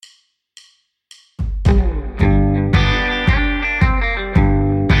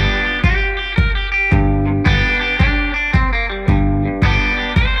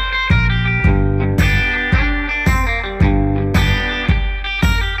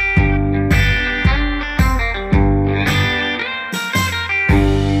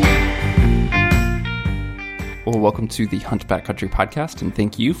welcome to the Hunt Backcountry podcast, and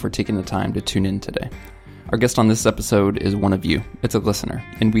thank you for taking the time to tune in today. Our guest on this episode is one of you. It's a listener,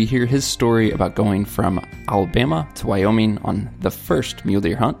 and we hear his story about going from Alabama to Wyoming on the first mule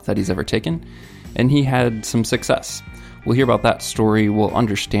deer hunt that he's ever taken, and he had some success. We'll hear about that story, we'll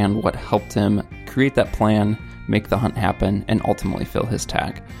understand what helped him create that plan, make the hunt happen, and ultimately fill his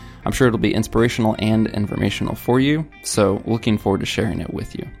tag. I'm sure it'll be inspirational and informational for you, so looking forward to sharing it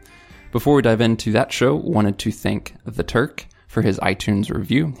with you. Before we dive into that show, wanted to thank The Turk for his iTunes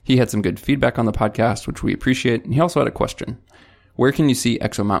review. He had some good feedback on the podcast, which we appreciate, and he also had a question. Where can you see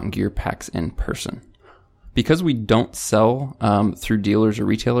Exo Mountain Gear packs in person? Because we don't sell through dealers or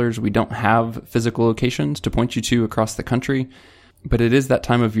retailers, we don't have physical locations to point you to across the country, but it is that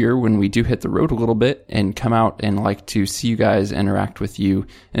time of year when we do hit the road a little bit and come out and like to see you guys, interact with you,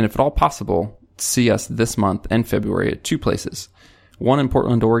 and if at all possible, see us this month and February at two places. One in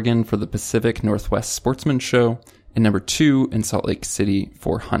Portland, Oregon for the Pacific Northwest Sportsman Show, and number two in Salt Lake City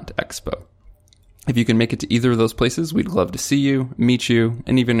for Hunt Expo. If you can make it to either of those places, we'd love to see you, meet you,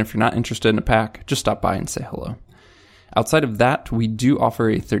 and even if you're not interested in a pack, just stop by and say hello. Outside of that, we do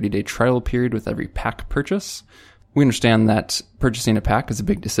offer a 30-day trial period with every pack purchase. We understand that purchasing a pack is a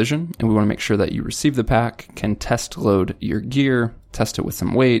big decision, and we want to make sure that you receive the pack, can test load your gear, test it with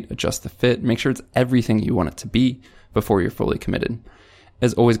some weight, adjust the fit, make sure it's everything you want it to be before you're fully committed.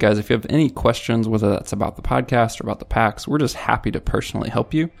 As always, guys, if you have any questions, whether that's about the podcast or about the packs, we're just happy to personally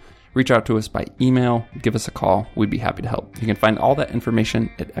help you. Reach out to us by email, give us a call. We'd be happy to help. You can find all that information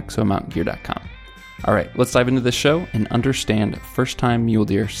at exomountaingear.com. All right, let's dive into this show and understand first-time mule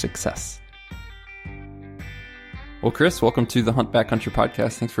deer success. Well, Chris, welcome to the Hunt Backcountry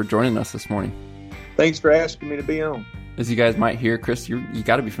podcast. Thanks for joining us this morning. Thanks for asking me to be on. As you guys might hear, Chris, you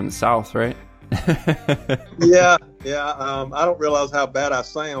got to be from the South, right? Yeah. I don't realize how bad I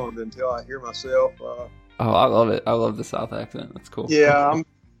sound until I hear myself. I love it. I love the South accent. That's cool. Yeah, I'm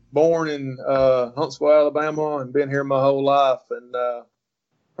born in Huntsville, Alabama, and been here my whole life, and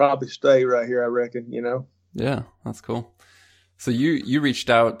probably stay right here, I reckon, you know. Yeah, that's cool. So you reached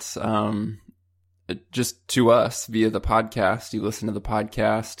out just to us via the podcast. You listened to the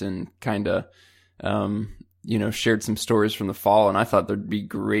podcast and kind of shared some stories from the fall, and I thought there'd be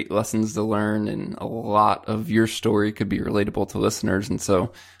great lessons to learn, and a lot of your story could be relatable to listeners, and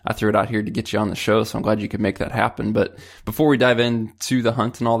so I threw it out here to get you on the show, so I'm glad you could make that happen. But before we dive into the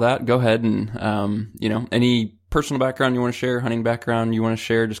hunt and all that, go ahead and, any personal background you want to share, hunting background you want to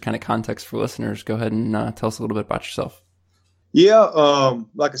share, just kind of context for listeners, go ahead and tell us a little bit about yourself. Yeah,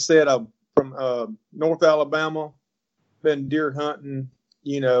 like I said, I'm from North Alabama, been deer hunting,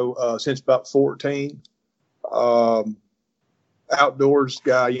 since about 14. Outdoors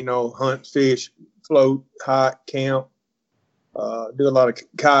guy, hunt, fish, float, hike, camp, do a lot of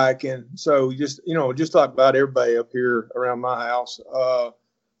kayaking. So just like about everybody up here around my house,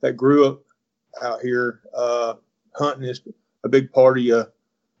 that grew up out here, hunting is a big part of your,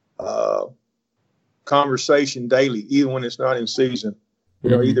 conversation daily, even when it's not in season,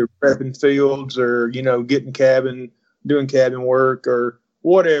 either prepping fields or, getting doing cabin work or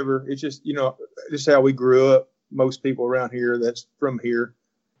whatever. It's just, just how we grew up. Most people around here that's from here.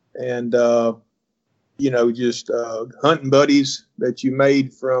 And, just hunting buddies that you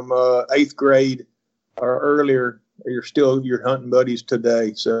made from 8th grade or earlier, you're still your hunting buddies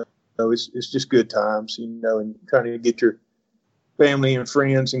today. So it's just good times, and trying to get your family and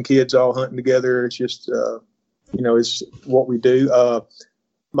friends and kids all hunting together. It's just, it's what we do.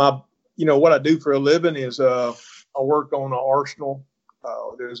 What I do for a living is I work on an arsenal.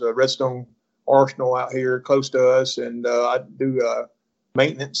 There's a redstone arsenal out here close to us, and I do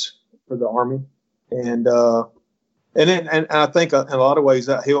maintenance for the Army, and I think in a lot of ways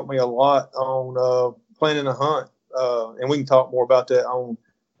that helped me a lot on planning a hunt, and we can talk more about that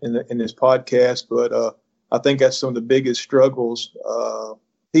in this podcast. But I think that's some of the biggest struggles.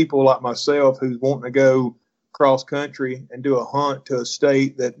 People like myself who's wanting to go cross country and do a hunt to a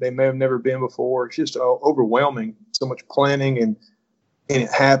state that they may have never been before. It's just overwhelming. So much planning and it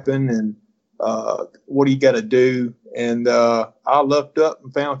happen, and what do you got to do? And I looked up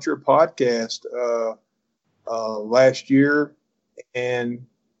and found your podcast last year, and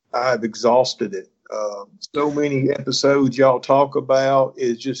I've exhausted it. So many episodes y'all talk about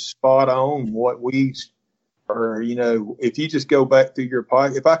is just spot on what we are. If you just go back through your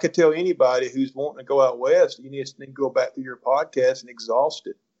podcast, if I could tell anybody who's wanting to go out west, you need to go back through your podcast and exhaust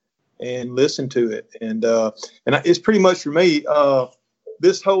it and listen to it. And it's pretty much for me.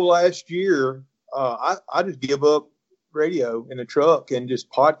 This whole last year, I just give up radio in the truck and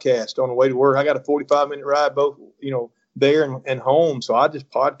just podcast on the way to work. I got a 45-minute ride both, there and home. So I just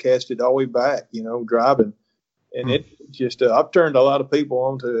podcasted all the way back, driving. And it just, I've turned a lot of people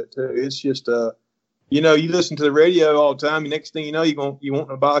onto it too. It's just, you listen to the radio all the time. And next thing you know, you want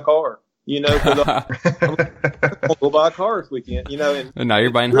to buy a car, because I'm going to go buy a car this weekend, And now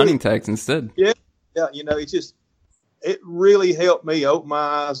you're buying hunting tags instead. Yeah. Yeah. It really helped me open my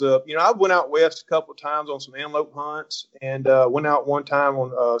eyes up. I went out west a couple of times on some antelope hunts and went out one time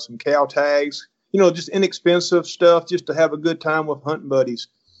on some cow tags, just inexpensive stuff just to have a good time with hunting buddies.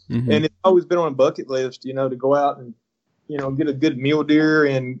 Mm-hmm. And it's always been on a bucket list, to go out and, get a good mule deer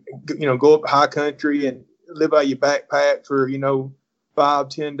and, go up high country and live out your backpack for,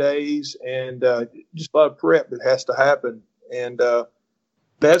 5-10 days and just a lot of prep that has to happen. And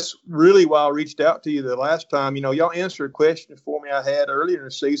that's really why I reached out to you the last time. Y'all answered a question for me I had earlier in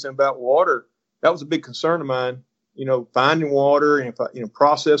the season about water. That was a big concern of mine, finding water and,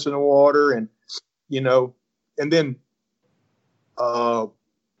 processing the water and, and then one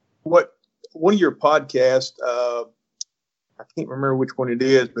of your podcasts, I can't remember which one it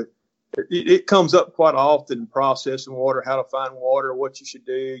is, but it comes up quite often, processing water, how to find water, what you should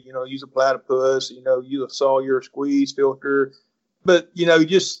do, use a platypus, use a Sawyer squeeze filter. But,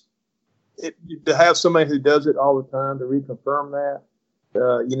 to have somebody who does it all the time to reconfirm that,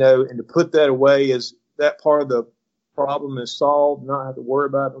 and to put that away as that part of the problem is solved, not have to worry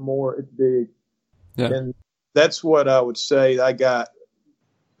about it anymore, it's big. Yeah. And that's what I would say I got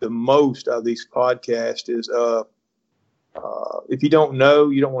the most of these podcasts is if you don't know,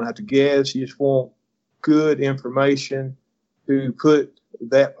 you don't want to have to guess. You just want good information to put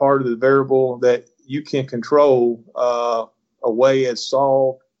that part of the variable that you can control away as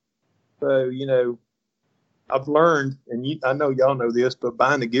solved. So, I've learned, and I know y'all know this, but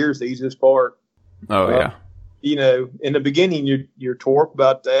buying the gear is the easiest part. Oh, yeah. In the beginning, you're torqued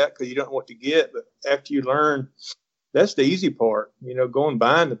about that because you don't know what to get. But after you learn, that's the easy part, going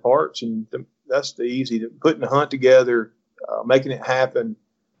buying the parts. And that's the easy, putting the hunt together, making it happen.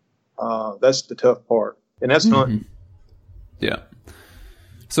 That's the tough part. And that's hunting. Yeah.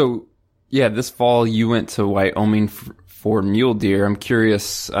 So, yeah, this fall you went to Wyoming for mule deer. I'm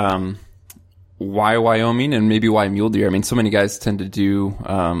curious why Wyoming and maybe why mule deer. I mean, so many guys tend to do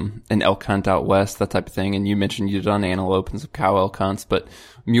an elk hunt out west, that type of thing. And you mentioned you've done antelope and some cow elk hunts, but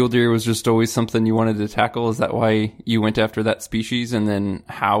mule deer was just always something you wanted to tackle. Is that why you went after that species? And then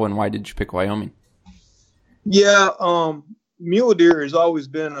how and why did you pick Wyoming? Yeah, mule deer has always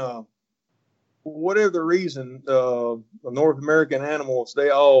been, whatever the reason, the North American animals,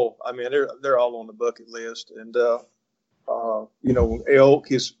 they're all on the bucket list. And,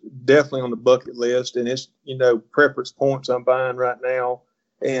 elk is definitely on the bucket list, and it's, preference points I'm buying right now.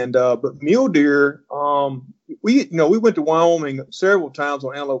 And, but mule deer, we went to Wyoming several times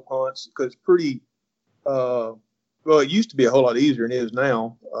on antelope hunts because it's pretty, it used to be a whole lot easier than it is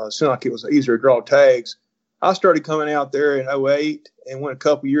now. It seemed like it was easier to draw tags. I started coming out there in 2008 and went a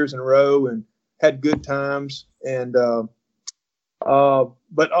couple years in a row and had good times. And, but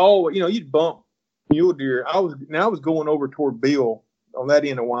you'd bump mule deer. I was going over toward Bill on that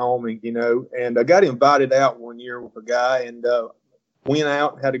end of Wyoming, and I got invited out one year with a guy and, went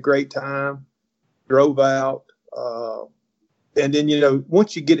out and had a great time, drove out. And then,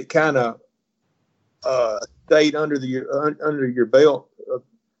 once you get it kind of, stayed under your belt of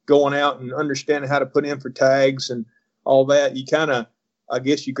going out and understanding how to put in for tags and all that, you kind of, I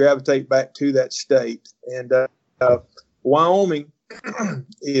guess you gravitate back to that state. And, Wyoming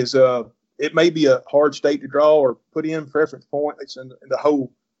is, it may be a hard state to draw or put in preference points and the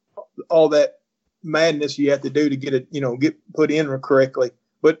whole, all that madness you have to do to get it, get put in correctly.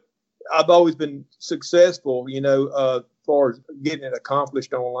 But I've always been successful, as far as getting it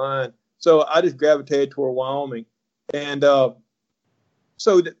accomplished online. So I just gravitated toward Wyoming. And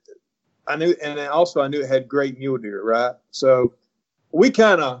so I knew, and also I knew it had great mule deer, right? So we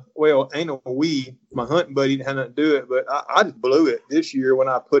kind of, my hunting buddy didn't have nothing to do it, but I just blew it this year when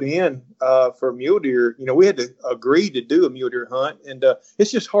I put in for mule deer. We had to agree to do a mule deer hunt, and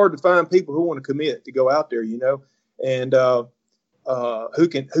it's just hard to find people who want to commit to go out there, and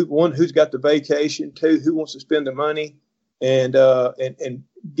who's got the vacation, two, who wants to spend the money and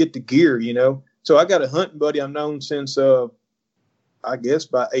get the gear, So I got a hunting buddy I've known since, I guess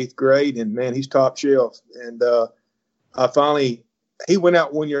by 8th grade, and man, he's top shelf. And he went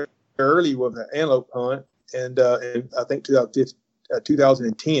out one year early with an antelope hunt, and I think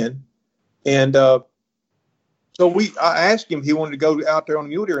 2010. And so I asked him if he wanted to go out there on a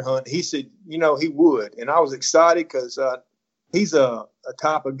mule deer hunt. He said, he would. And I was excited because he's a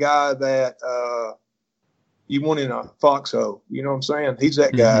type of guy that you want in a foxhole. You know what I'm saying? He's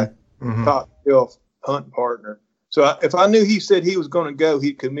that guy, top shelf hunting partner. So if I knew he said he was going to go,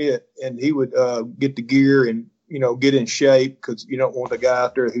 he'd commit, and he would get the gear and, get in shape because you don't want the guy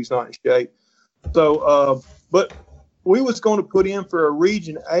out there who's not in shape. So, but we was going to put in for a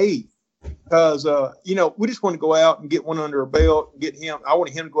Region A because, we just want to go out and get one under our belt, get him. I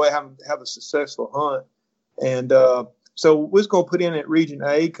wanted him to go out and have a successful hunt. And so we was going to put in at Region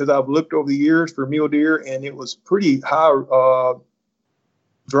A because I've looked over the years for mule deer, and it was pretty high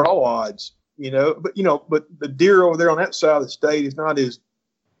draw odds, but the deer over there on that side of the state is not as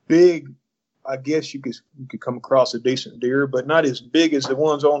big. I guess you could come across a decent deer, but not as big as the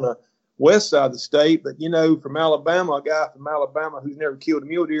ones on the west side of the state. But, from Alabama, a guy from Alabama who's never killed a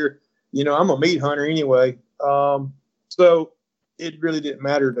mule deer, I'm a meat hunter anyway. So it really didn't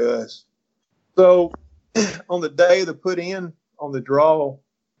matter to us. So on the day of the put in on the draw,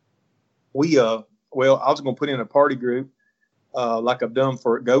 I was going to put in a party group, like I've done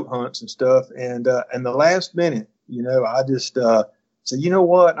for goat hunts and stuff. And the last minute, I just said, you know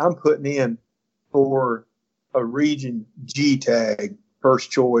what? I'm putting in for a Region G tag, first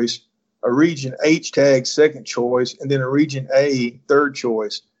choice, a Region H tag, second choice, and then a Region A, third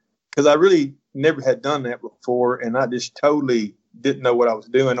choice. Because I really never had done that before, and I just totally didn't know what I was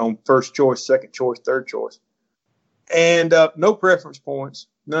doing on first choice, second choice, third choice. And no preference points.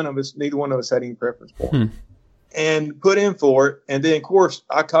 Neither one of us had any preference points. And put in for it. And then, of course,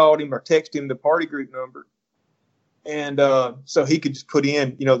 I called him or texted him the party group number. And so he could just put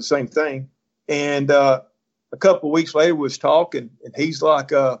in, the same thing. And a couple of weeks later, we was talking, and he's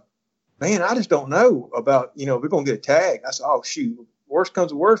like, man, I just don't know about, we're going to get a tag. I said, oh, shoot, worst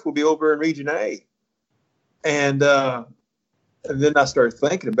comes to worst, we'll be over in Region A. And then I started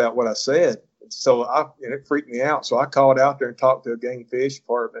thinking about what I said. So it freaked me out. So I called out there and talked to a game fish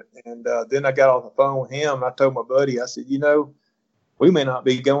department. And then I got off the phone with him, and I told my buddy, I said, we may not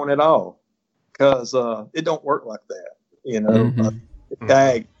be going at all because it don't work like that,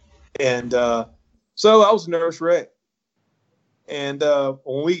 tag. And so I was a nervous wreck. And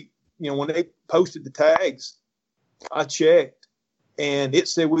when they posted the tags, I checked, and it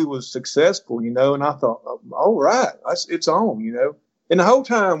said we was successful, and I thought, all right, it's on, And the whole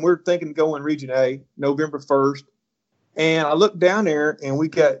time we're thinking going Region A, November 1st. And I looked down there, and we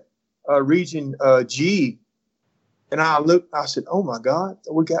got Region G. And I said, oh, my God,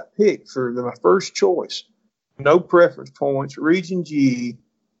 we got picked for my first choice. No preference points, Region G.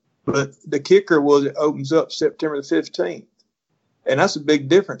 But the kicker was it opens up September the 15th. And that's a big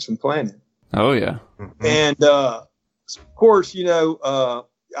difference from planning. Oh, yeah. Mm-hmm. And, of course,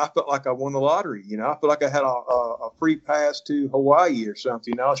 I felt like I won the lottery. I felt like I had a free pass to Hawaii or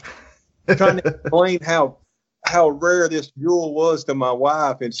something. I was trying to explain how rare this mule was to my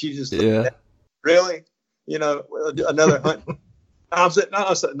wife. And she just said, really? Another hunt. I said,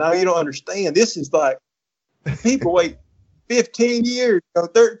 no, you don't understand. This is like people wait 15 years,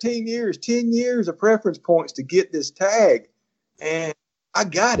 13 years, 10 years of preference points to get this tag. And I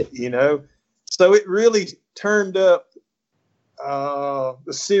got it, So it really turned up the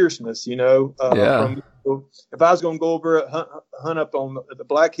seriousness, from, if I was going to go over hunt up on the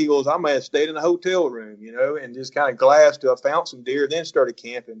Black Hills, I might have stayed in a hotel room, and just kind of glassed till I found some deer, then started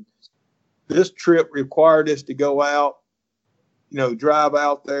camping. This trip required us to go out, drive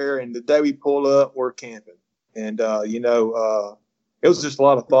out there, and the day we pull up, we're camping. And, it was just a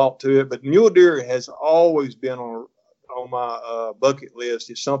lot of thought to it, but mule deer has always been on my bucket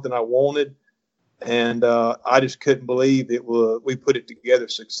list. It's something I wanted. And I just couldn't believe we put it together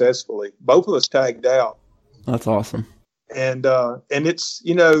successfully. Both of us tagged out. That's awesome. And it's,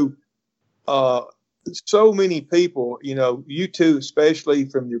 so many people, you two, especially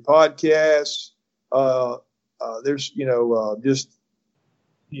from your podcasts, there's, just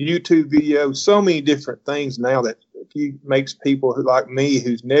YouTube videos, so many different things now that makes people who like me,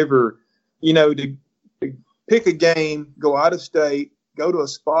 who's never, to pick a game, go out of state, go to a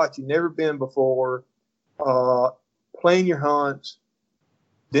spot you've never been before, plan your hunts,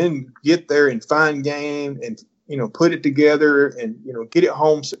 then get there and find game and, put it together and, get it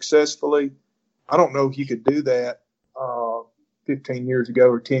home successfully. I don't know if you could do that 15 years ago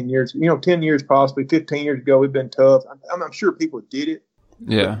or 10 years, 10 years possibly, 15 years ago, it'd been tough. I'm sure people did it.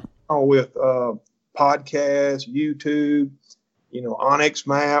 Yeah. With podcasts, YouTube, Onyx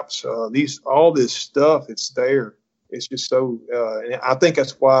maps, all this stuff, it's there. It's just so, and I think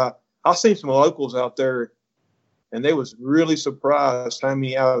that's why I've seen some locals out there, and they was really surprised how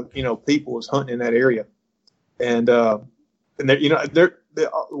many people was hunting in that area, and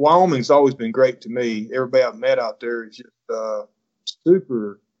Wyoming's always been great to me. Everybody I've met out there is just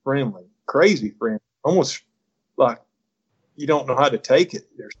super friendly, crazy friendly, almost like you don't know how to take it.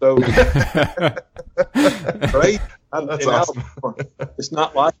 They're so great. That's awesome. It's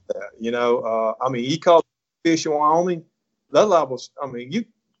not like that, you call fish in Wyoming, that levels, I mean,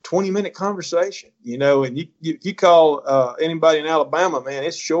 20-minute conversation, and you call anybody in Alabama, man,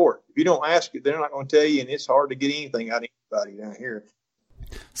 it's short. If you don't ask it, they're not going to tell you, and it's hard to get anything out of anybody down here.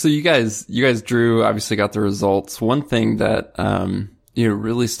 So you guys, Drew, obviously got the results. One thing that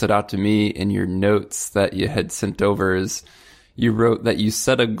really stood out to me in your notes that you had sent over is you wrote that you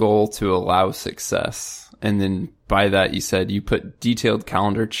set a goal to allow success, and then by that you said you put detailed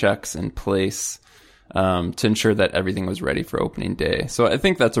calendar checks in place to ensure that everything was ready for opening day. So I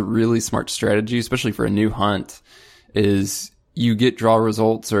think that's a really smart strategy, especially for a new hunt, is you get draw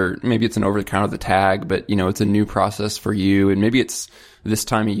results, or maybe it's an over-the-counter the tag, but it's a new process for you, and maybe it's this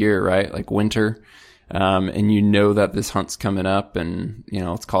time of year, right? Like winter. And that this hunt's coming up, and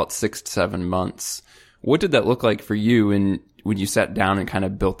let's call it 6 to 7 months. What did that look like for you? And when you sat down and kind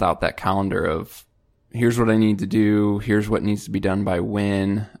of built out that calendar of, here's what I need to do, here's what needs to be done by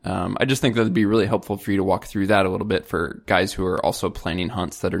when. I just think that would be really helpful for you to walk through that a little bit for guys who are also planning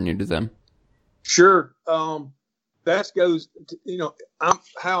hunts that are new to them. Sure. That goes to,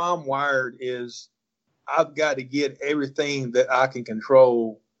 how I'm wired is I've got to get everything that I can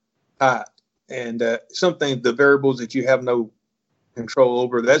control tight. And the variables that you have no control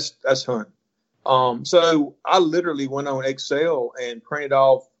over, that's hunting. So I literally went on Excel and printed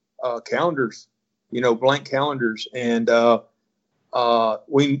off calendars, blank calendars. And one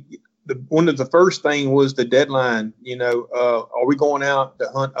of the first thing was the deadline. Are we going out to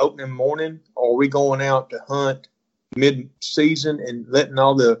hunt opening morning, or are we going out to hunt mid-season and letting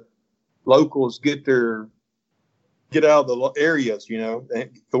all the locals get out of the areas, so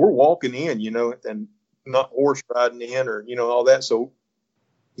we're walking in, and not horse riding in or, all that. So,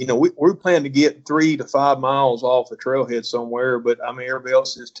 we plan to get 3 to 5 miles off the trailhead somewhere, but I mean, everybody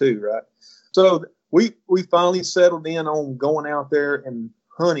else is too, right? So we finally settled in on going out there and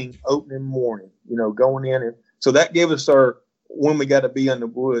hunting opening morning, going in. And so that gave us when we got to be in the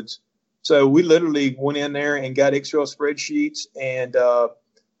woods. So we literally went in there and got Excel spreadsheets and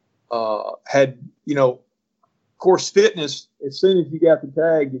had, of course, fitness, as soon as you got the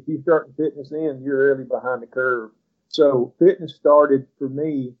tag, if you start fitness in, you're really behind the curve. So fitness started for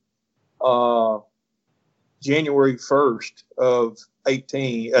me January 1st of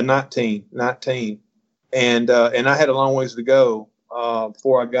 19. And I had a long ways to go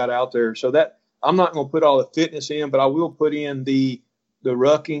before I got out there. So that I'm not going to put all the fitness in, but I will put in the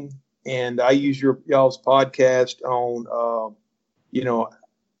rucking. And I use y'all's podcast on,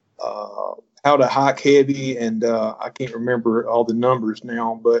 how to hike heavy, and I can't remember all the numbers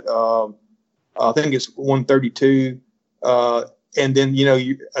now, but I think it's 132. And then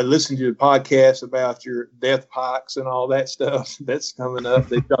I listened to the podcast about your death hikes and all that stuff. That's coming up.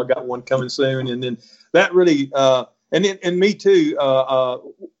 They y'all got one coming soon, and then that really and me too. I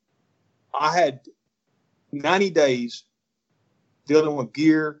had 90 days dealing with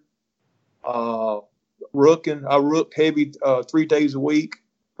gear, rooking. I rooked heavy 3 days a week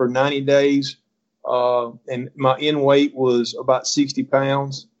for 90 days. And my end weight was about 60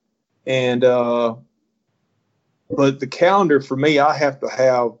 pounds. And, but the calendar for me, I have to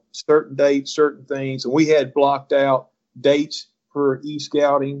have certain dates, certain things. And we had blocked out dates for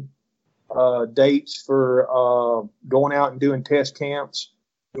e-scouting, dates for, going out and doing test camps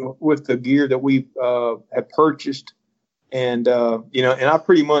with the gear that we, have purchased. And, and I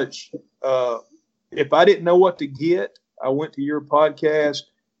pretty much, if I didn't know what to get, I went to your podcast,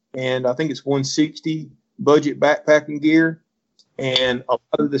 and I think it's 160 budget backpacking gear. And a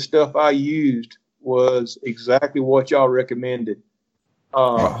lot of the stuff I used was exactly what y'all recommended.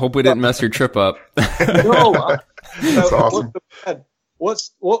 I hope we didn't mess your trip up. No, that's awesome. What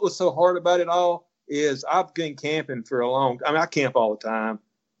was so hard about it all is I've been camping for I camp all the time,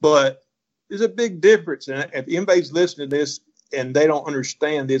 but there's a big difference. And if anybody's listening to this and they don't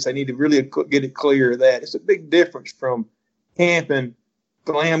understand this, they need to really get it clear that it's a big difference from camping,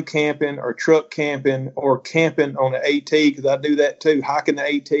 glam camping or truck camping or camping on the AT, because I do that too, hiking the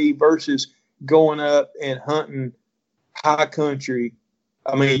AT, versus going up and hunting high country.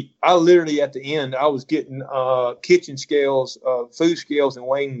 I mean, I literally at the end, I was getting kitchen scales, food scales, and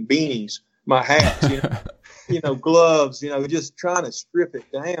weighing beanies, my hats, gloves, just trying to strip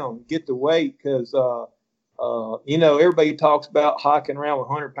it down, get the weight, because, everybody talks about hiking around with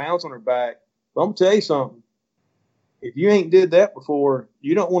 100 pounds on their back. But I'm going to tell you something. If you ain't did that before,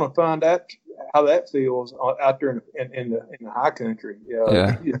 you don't want to find out how that feels out there in the high country.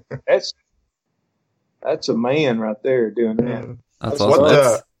 Yeah. That's a man right there doing that. That's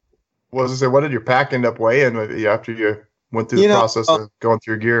awesome. What did your pack end up weighing after you went through the process of going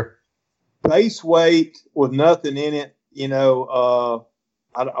through your gear? Base weight with nothing in it. I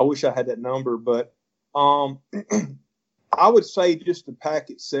wish I had that number, but I would say just the pack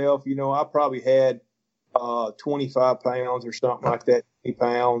itself, I probably had 25 pounds or something like that, 20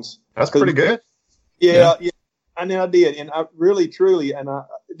 pounds. That's pretty good. Yeah. I know I did. And I really, truly, and I'm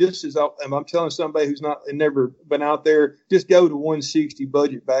telling somebody who's never been out there, just go to 160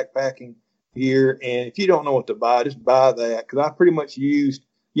 budget backpacking gear. And if you don't know what to buy, just buy that. Cause I pretty much used,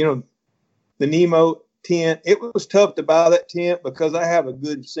 the Nemo tent. It was tough to buy that tent because I have a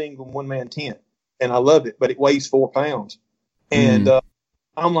good single one-man tent and I love it, but it weighs 4 pounds. And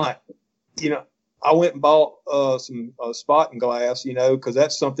I'm like, I went and bought some spotting glass, because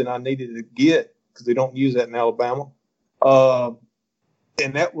that's something I needed to get because they don't use that in Alabama.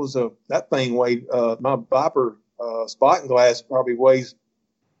 And that thing weighed, my Viper spotting glass probably weighs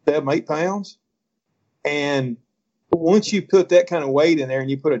 7-8 pounds. And once you put that kind of weight in there and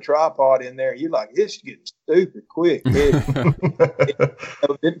you put a tripod in there, you're like, it's getting stupid quick. Of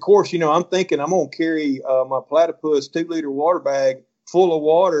course, I'm thinking I'm going to carry my Platypus 2-liter water bag full of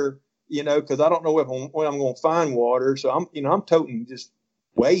water, because I don't know when I'm going to find water. So I'm toting just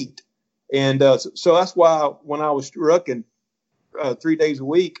weight. And so that's why when I was trucking 3 days a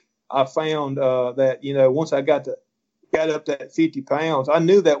week, I found that, once I got up to that 50 pounds, I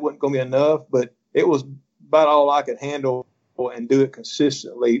knew that wasn't going to be enough, but it was about all I could handle and do it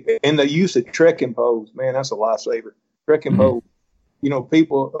consistently. And the use of trekking poles, man, that's a lifesaver. Trekking poles.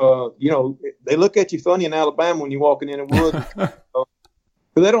 People, they look at you funny in Alabama when you're walking in the woods, but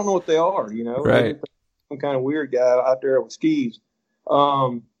they don't know what they are, Right. Some kind of weird guy out there with skis.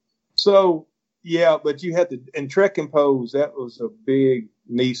 So yeah, but you had to, and trekking poles, that was a big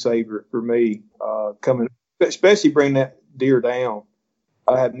knee saver for me, coming, especially bring that deer down.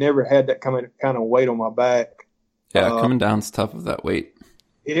 I have never had that kind of weight on my back. Yeah, coming down's tough with that weight.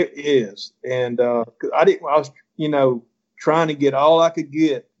 It is. And I was, trying to get all I could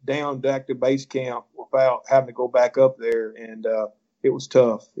get down back to base camp without having to go back up there. And it was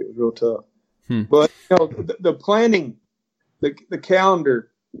tough. It was real tough. But, the planning, the calendar,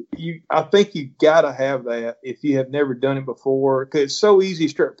 I think you got to have that if you have never done it before, because it's so easy to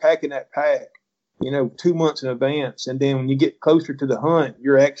start packing that pack, 2 months in advance. And then when you get closer to the hunt,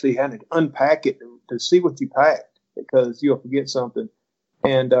 you're actually having to unpack it to see what you packed, because you'll forget something.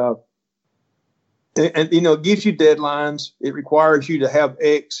 And it gives you deadlines. It requires you to have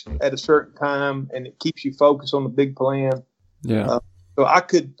X at a certain time, and it keeps you focused on the big plan. Yeah. So I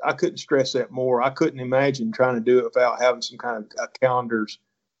couldn't stress that more. I couldn't imagine trying to do it without having some kind of calendars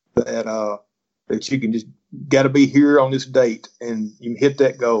that you can just got to be here on this date, and you hit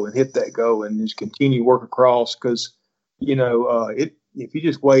that goal and just continue work across. Because if you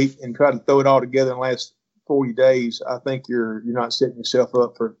just wait and try to throw it all together in the last 40 days, I think you're not setting yourself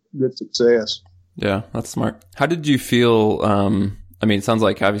up for good success. Yeah, that's smart. How did you feel? It sounds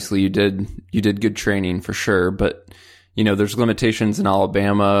like obviously you did good training for sure, but there's limitations in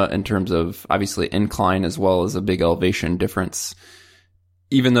Alabama in terms of obviously incline as well as a big elevation difference.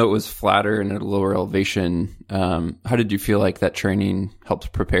 Even though it was flatter and at a lower elevation, how did you feel like that training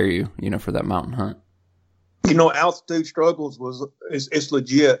helped prepare you, for that mountain hunt? Altitude struggles it's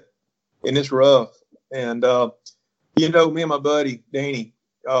legit and it's rough. And, me and my buddy, Danny,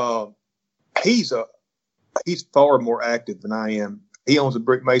 he's far more active than I am. He owns a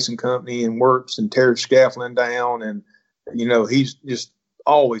brick mason company and works and tears scaffolding down. And, he's just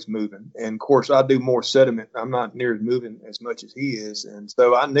always moving. And of course I do more sediment. I'm not near as moving as much as he is. And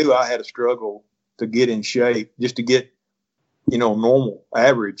so I knew I had a struggle to get in shape, just to get, normal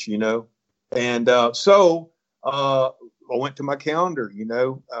average, And, so, I went to my calendar,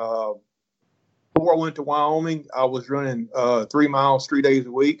 before I went to Wyoming, I was running, 3 miles, 3 days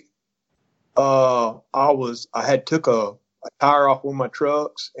a week. I had took a tire off one of my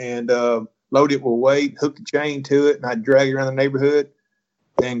trucks and, loaded it with weight, hooked a chain to it, and I'd drag it around the neighborhood.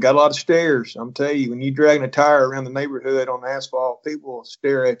 And got a lot of stares. I'm telling you, when you're dragging a tire around the neighborhood on asphalt, people will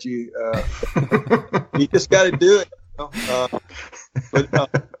stare at you. You just got to do it. But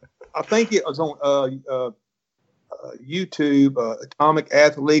I think it was on YouTube, Atomic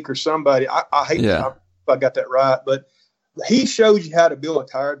Athlete or somebody. I hate if I got that right, but he shows you how to build a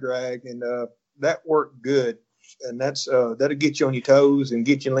tire drag, and that worked good. And that'll get you on your toes and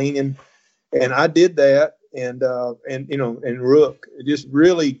get you leaning. And I did that. And Rook, just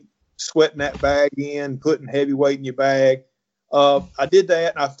really sweating that bag in, putting heavy weight in your bag. I did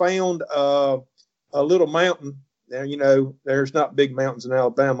that, and I found a little mountain. Now, there's not big mountains in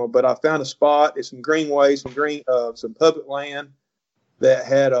Alabama, but I found a spot. It's some greenway, some public land that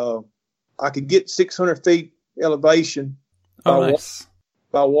had I could get 600 feet elevation by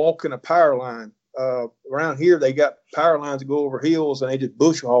walking a power line. Around here, they got power lines that go over hills, and they just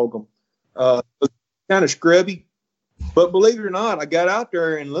bush hog them. kind of scrubby. But believe it or not, I got out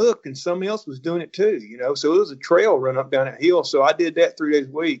there and looked, and somebody else was doing it too, So it was a trail run up down that hill. So I did that 3 days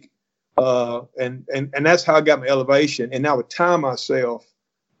a week, and that's how I got my elevation. And I would time myself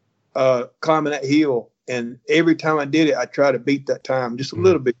climbing that hill, and every time I did it, I tried to beat that time just a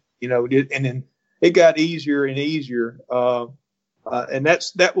little bit, And then it got easier and easier, and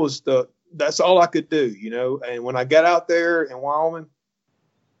that's all I could do, And when I got out there in Wyoming,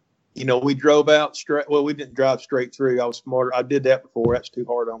 we drove out straight. Well, we didn't drive straight through. I was smarter. I did that before. That's too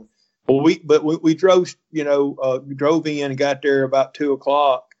hard on me. But we drove, drove in and got there about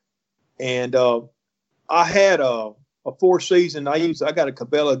 2:00. And I had a 4-season. I got a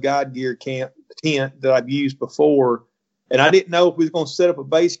Cabela guide gear tent that I've used before. And I didn't know if we was going to set up a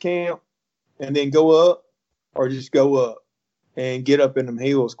base camp and then go up, or just go up and get up in them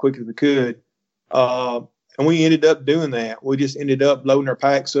hills as quick as we could. And we ended up doing that. We just ended up loading our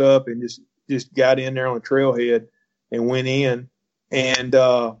packs up and just got in there on the trailhead and went in. And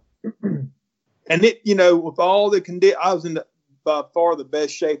it, with all the conditions, I was in by far the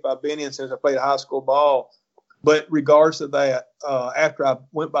best shape I've been in since I played high school ball. But regardless of that, after I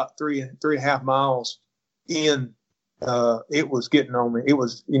went about 3.5 miles in, it was getting on me. It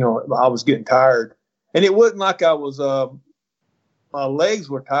was, I was getting tired, and it wasn't like I was, my legs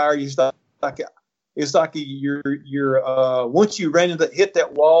were tired. It's like you're once you hit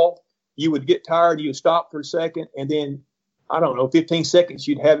that wall, you would get tired. You would stop for a second, and then, I don't know, 15 seconds,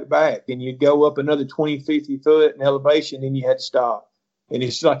 you'd have it back, and you'd go up another 20, 50 foot in elevation, and you had to stop. And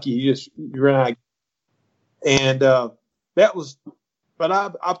it's like you run out. And that was, but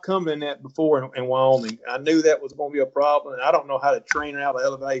I've come in that before in Wyoming. I knew that was going to be a problem, and I don't know how to train out of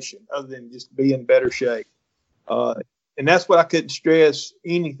elevation other than just be in better shape. And that's what I couldn't stress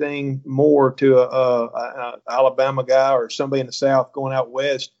anything more to a Alabama guy or somebody in the South going out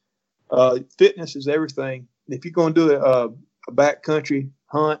west. Fitness is everything. If you're going to do a backcountry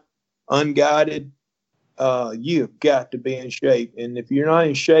hunt, unguided, you've got to be in shape. And if you're not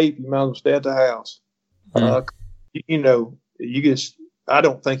in shape, you might as well stay at the house. I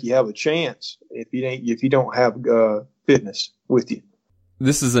don't think you have a chance if you don't have fitness with you.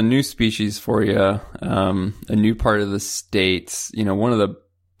 This is a new species for you, a new part of the States. One of the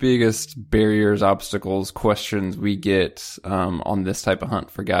biggest barriers, obstacles, questions we get on this type of hunt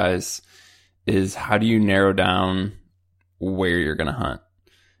for guys is, how do you narrow down where you're going to hunt?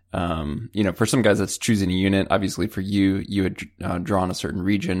 For some guys, that's choosing a unit. Obviously, for you had drawn a certain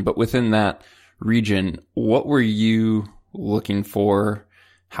region, but within that region, what were you looking for?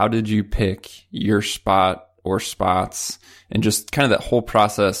 How did you pick your spot or spots, and just kind of that whole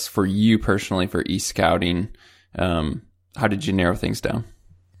process for you personally for e-scouting? How did you narrow things down?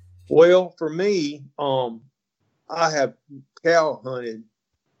 Well, for me, I have cow hunted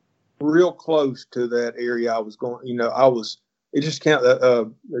real close to that area I was going. It just count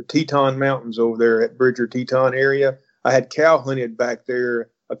the Teton Mountains over there at Bridger Teton area. I had cow hunted back there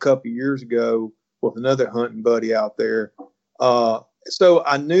a couple of years ago with another hunting buddy out there. So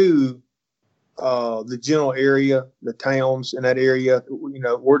I knew the general area, the towns in that area,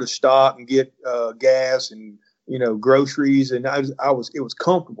 where to stop and get gas and groceries, and it was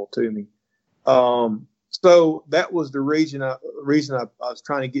comfortable to me. So that was the reason I was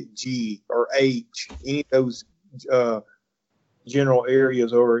trying to get G or H, any of those general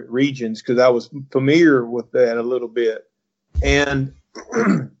areas or regions, because I was familiar with that a little bit. And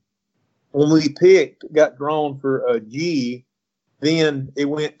when we got drawn for a G, then it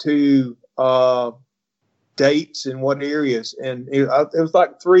went to dates and what areas, and it was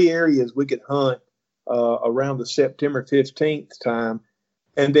like 3 areas we could hunt around the September 15th time,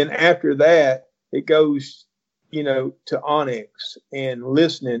 and then after that it goes to Onyx and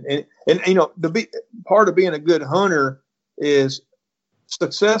listening, and part of being a good hunter is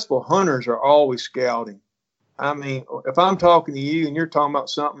successful hunters are always scouting. I mean, if I'm talking to you and you're talking about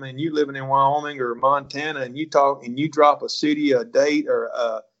something, and you living in Wyoming or Montana, and you drop a city, a date,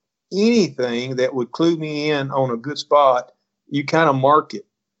 or anything that would clue me in on a good spot, you kind of mark it.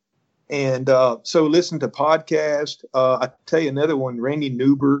 And so listen to podcasts. I tell you another one, Randy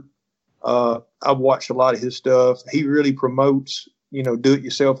Newberg. I've watched a lot of his stuff. He really promotes,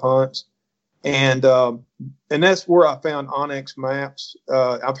 do-it-yourself hunts. And that's where I found Onyx maps.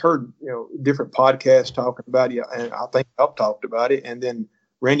 I've heard, different podcasts talking about it, and I think I've talked about it. And then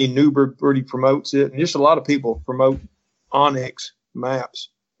Randy Newberg really promotes it. And just a lot of people promote Onyx maps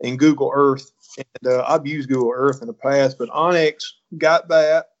and Google Earth. And I've used Google Earth in the past, but Onyx got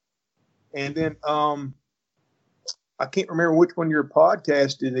that. And then I can't remember which one your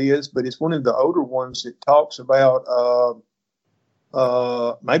podcast it is, but it's one of the older ones that talks about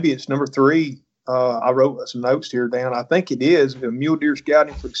maybe it's number 3, I wrote some notes here down. I think it is the Mule Deer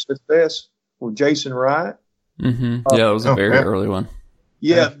Scouting for Success with Jason Wright. Mm-hmm. Yeah, it was a very early one.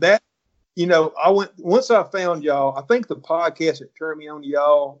 Yeah, that, once I found y'all, I think the podcast that turned me on to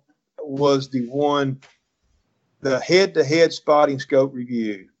y'all was the head-to-head spotting scope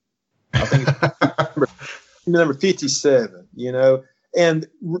review. I think it's number 57, and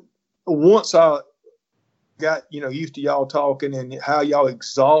once I got, used to y'all talking and how y'all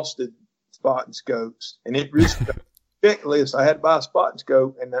exhausted spotting scopes, and it really checklist. I had to buy a spotting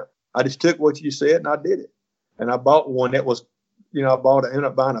scope, and I just took what you said and I did it. And I bought one that was, I ended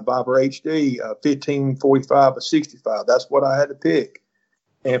up buying a Viper HD, 1545 or 65. That's what I had to pick,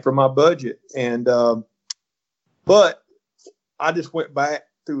 and for my budget. And but I just went back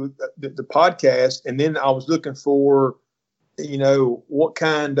through the podcast, and then I was looking for, what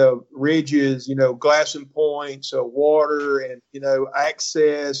kind of ridges, glassing points, water, and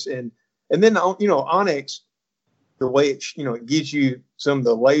access, and then Onyx, the way it gives you some of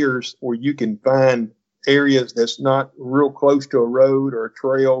the layers where you can find areas that's not real close to a road or a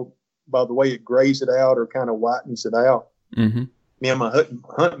trail by the way it grays it out or kind of whitens it out. Mm-hmm. Me and my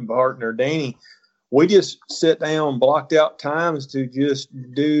hunting partner Danny, we just sit down, blocked out times to just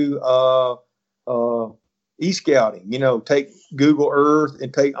do e-scouting. Take Google Earth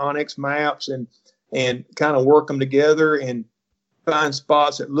and take Onyx maps and kind of work them together and find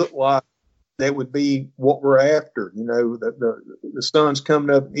spots that look like that would be what we're after. The sun's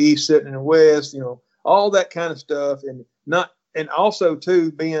coming up east, sitting in the west. All that kind of stuff, and also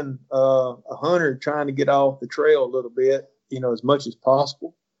too being a hunter, trying to get off the trail a little bit, as much as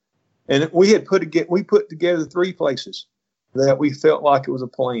possible. And we put together 3 places that we felt like it was a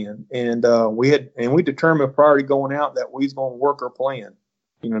plan, and we determined prior to going out that we was going to work our plan,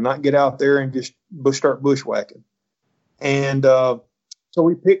 not get out there and just start bushwhacking. And so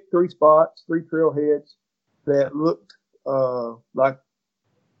we picked 3 spots, 3 trailheads that looked like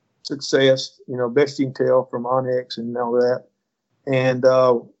success, best you can tell from Onyx and all that. And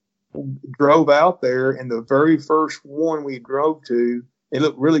drove out there, and the very first one we drove to, it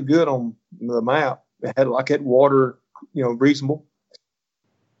looked really good on the map. It had water, reasonable.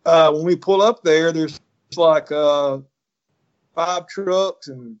 When we pull up there, there's like 5 trucks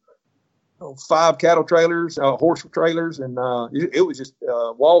and 5 cattle trailers, horse trailers, and it was just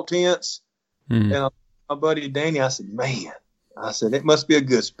wall tents. Mm. And my buddy Danny, I said, man, it must be a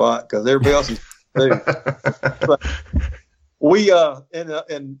good spot because everybody else is too. But we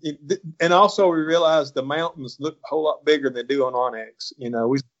and also we realized the mountains look a whole lot bigger than they do on Onyx. We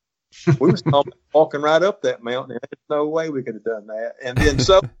was walking right up that mountain. There's no way we could have done that. And then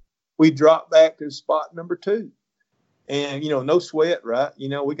so we dropped back to spot number 2, and no sweat, right?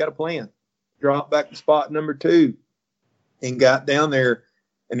 We got a plan. Dropped back to spot number 2, and got down there,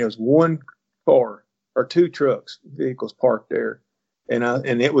 and there was 1 car or 2 vehicles parked there. And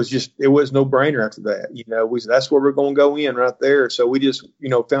it was no brainer after that. We said, that's where we're going to go in right there. So we just,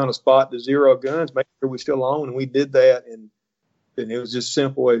 found a spot to zero guns, make sure we're still on. And we did that. And it was just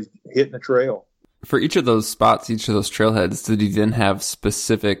simple as hitting the trail. For each of those spots, each of those trailheads, did you then have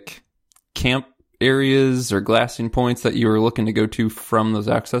specific camp areas or glassing points that you were looking to go to from those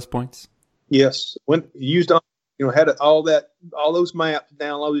access points? Yes. When used had all those maps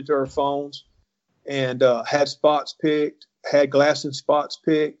downloaded to our phones, and had spots picked. Had glassing spots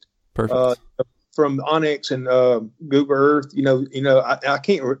picked. Perfect. From Onyx and Google Earth. I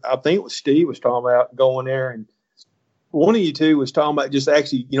can't. I think it was Steve was talking about going there, and one of you two was talking about just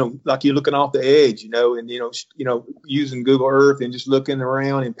actually, like you're looking off the edge, and using Google Earth and just looking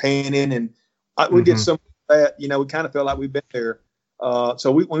around and panning, and we did some of that. We kind of felt like we've been there.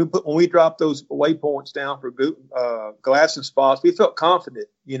 So when we dropped those waypoints down for glassing spots, we felt confident.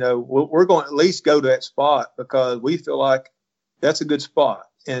 We're going to at least go to that spot because we feel like that's a good spot.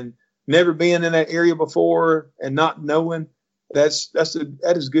 And never being in that area before and not knowing, that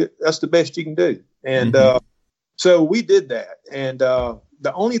is good. That's the best you can do. And so we did that. And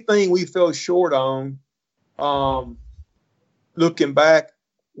the only thing we fell short on, looking back,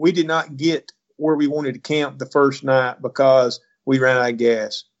 we did not get where we wanted to camp the first night because we ran out of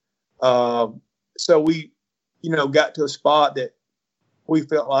gas. So we, got to a spot that we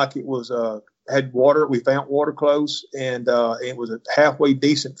felt like it was, had water. We found water close, and it was a halfway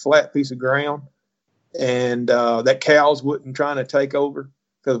decent flat piece of ground. And that cows wasn't trying to take over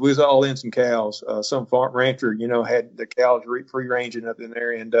because we was all in some cows. Some farm rancher, had the cows free ranging up in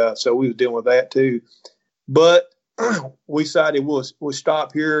there. And so we was dealing with that too. But we decided we'll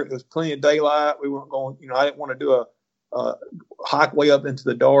stop here. It was plenty of daylight. We weren't going, I didn't want to do hike way up into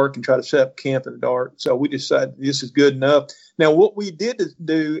the dark and try to set up camp in the dark. So we decided this is good enough. Now, what we did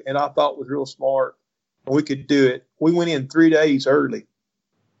do, and I thought was real smart, and we could do it, we went in 3 days early.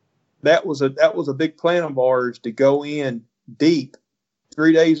 That was a big plan of ours, to go in deep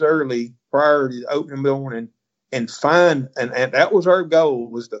 3 days early prior to the opening morning and find, and that was our goal,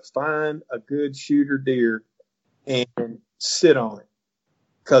 was to find a good shooter deer and sit on it.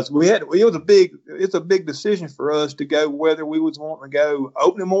 Because it's a big decision for us to go whether we was wanting to go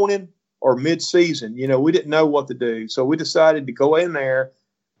opening morning or mid-season. You know, we didn't know what to do. So we decided to go in there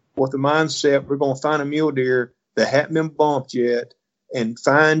with the mindset, we're going to find a mule deer that hadn't been bumped yet, and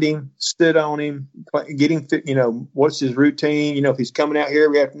find him, sit on him, get him fit, you know, what's his routine, you know, if he's coming out here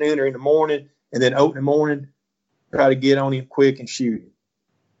every afternoon or in the morning, and then opening morning, try to get on him quick and shoot him.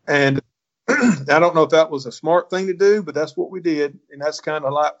 And I don't know if that was a smart thing to do, but that's what we did. And that's kind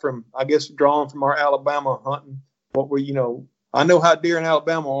of like from, I guess, drawing from our Alabama hunting. I know how deer in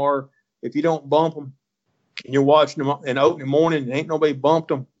Alabama are. If you don't bump them and you're watching them in opening morning and ain't nobody bumped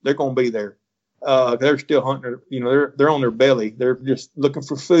them, they're going to be there. They're still hunting, you know, they're on their belly. They're just looking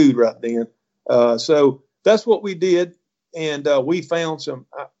for food right then. So that's what we did. And we found some,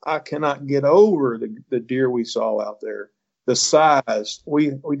 I cannot get over the deer we saw out there. The size,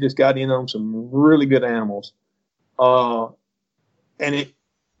 we just got in on some really good animals. And it,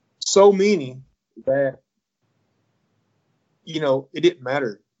 so many that, you know, it didn't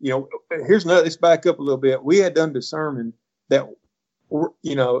matter. You know, here's another, let's back up a little bit. We had done discernment that,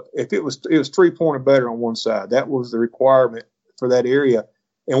 you know, if it was 3-point or better on one side, that was the requirement for that area.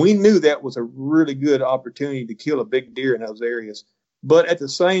 And we knew that was a really good opportunity to kill a big deer in those areas. But at the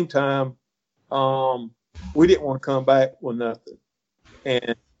same time, we didn't want to come back with nothing.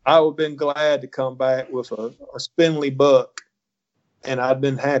 And I would have been glad to come back with a spindly buck, and I'd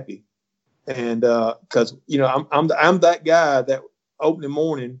been happy. And because, you know, I'm that guy that opening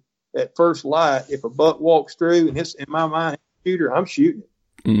morning at first light, if a buck walks through and it's in my mind, shooter, I'm shooting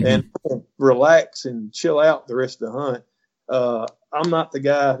it. Mm-hmm. And relax and chill out the rest of the hunt. I'm not the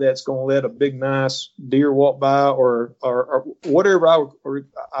guy that's going to let a big, nice deer walk by or whatever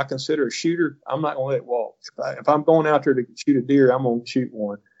I consider a shooter. I'm not going to let it walk. If I'm going out there to shoot a deer, I'm going to shoot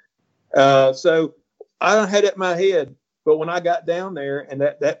one. So I don't have that in my head. But when I got down there and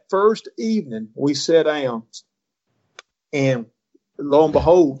that first evening we sat down, and lo and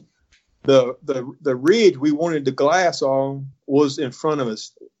behold, the ridge we wanted to glass on was in front of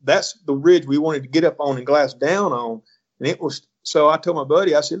us. That's the ridge we wanted to get up on and glass down on. And it was, so I told my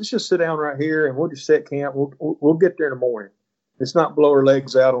buddy, I said, let's just sit down right here and we'll just set camp. We'll get there in the morning. It's not blow our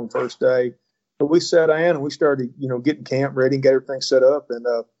legs out on the first day. But we sat down and we started, you know, getting camp ready and get everything set up, and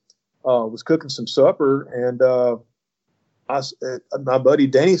was cooking some supper. And my buddy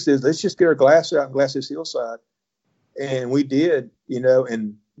Danny says, let's just get our glass out and glass this hillside. And we did, you know,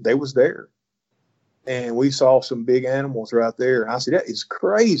 and they was there. And we saw some big animals right there. And I said, that is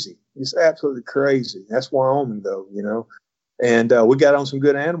crazy. It's absolutely crazy. That's Wyoming, though, you know. And we got on some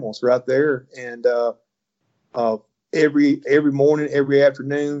good animals right there. And every morning, every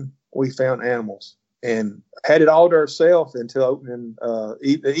afternoon, we found animals. And had it all to ourselves until opening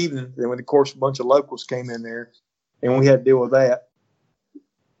the evening. Then, of course, a bunch of locals came in there, and we had to deal with that.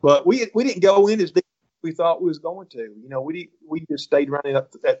 But we didn't go in as deep as we thought we was going to. You know, we just stayed running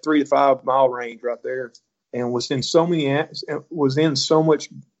up that 3 to 5 mile range right there, and was in so much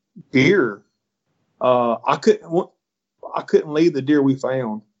deer. I couldn't leave the deer we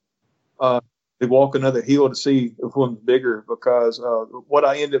found to walk another hill to see if one was bigger, because what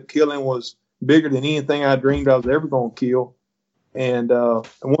I ended up killing was bigger than anything I dreamed I was ever going to kill. And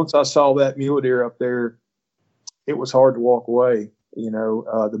once I saw that mule deer up there, it was hard to walk away. You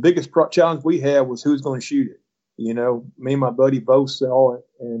know, the biggest challenge we had was who's going to shoot it. You know, me and my buddy both saw it,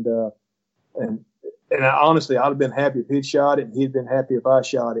 and honestly, I'd have been happy if he'd shot it, and he'd been happy if I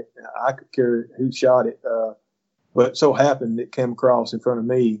shot it. I could care who shot it, but it so happened it came across in front of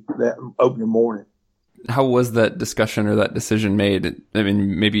me that opening morning. How was that discussion or that decision made? I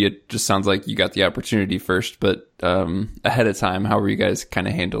mean, maybe it just sounds like you got the opportunity first, but ahead of time, how were you guys kind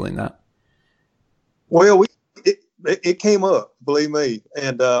of handling that? Well, it came up, believe me.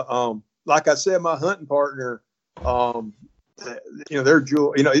 And like I said, my hunting partner, you know, they're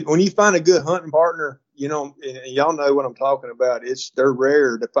jewel. You know, when you find a good hunting partner, you know, and y'all know what I'm talking about. They're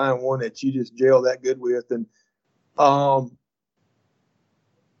rare to find one that you just gel that good with. And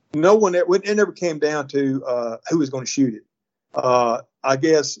no one, it never came down to who was going to shoot it. I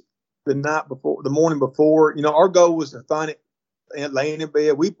guess the morning before, you know, our goal was to find it and laying in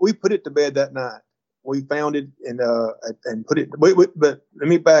bed. We put it to bed that night. We found it and put it. But let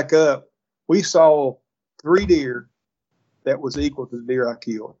me back up. We saw 3 deer that was equal to the deer I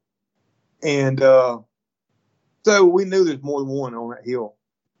killed. And so we knew there's more than one on that hill.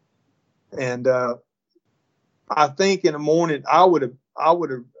 And I think in the morning I would have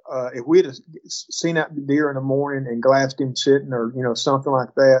if we had seen that deer in the morning and glassed him sitting or something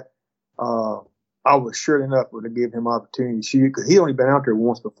like that, I was sure enough would have given him opportunity to shoot, because he only been out there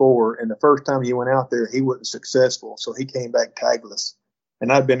once before, and the first time he went out there he wasn't successful, so he came back tagless.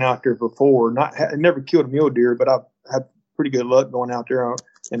 And I'd been out there before, never killed a mule deer, but I've had pretty good luck going out there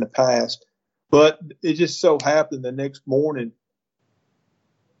in the past. But it just so happened the next morning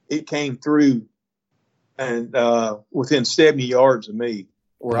it came through, and within 70 yards of me,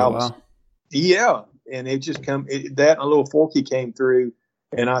 where I was. Wow. Yeah, and it just that and a little forky came through,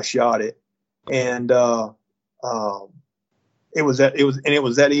 and I shot it, and it was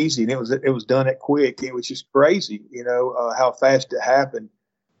that easy, and it was done that quick. It was just crazy, how fast it happened.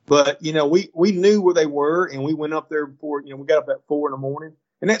 But we knew where they were, and we went up there before. We got up at 4 a.m,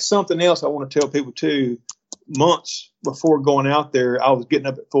 and that's something else I want to tell people too. Months before going out there, I was getting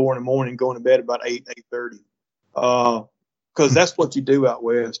up at 4 a.m, going to bed about 8:30, because that's what you do out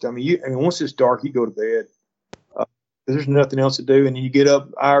west. I mean, once it's dark, you go to bed. There's nothing else to do, and then you get up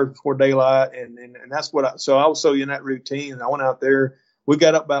hours before daylight, and that's what so I was so in that routine. And I went out there. We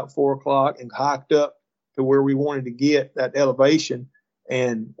got up about 4 o'clock and hiked up to where we wanted to get that elevation,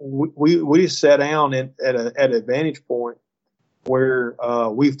 and we just sat down at a vantage point where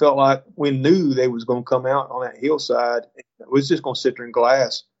we felt like we knew they was going to come out on that hillside. We was just going to sit there and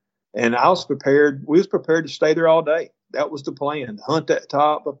glass. And I was prepared. We was prepared to stay there all day. That was the plan: hunt that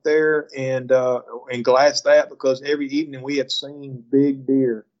top up there and glass that, because every evening we had seen big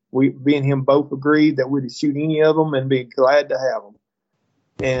deer. Me and him both agreed that we'd shoot any of them and be glad to have them.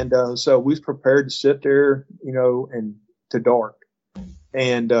 And so we was prepared to sit there, and to dark.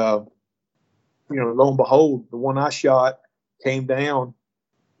 And lo and behold, the one I shot came down.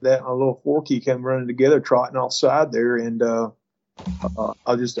 That a little forky came running together, trotting offside there, and I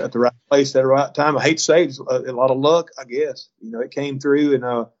was just at the right place at the right time. I hate to say it's a lot of luck, I guess. It came through, and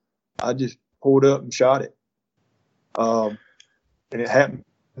I just pulled up and shot it. And it happened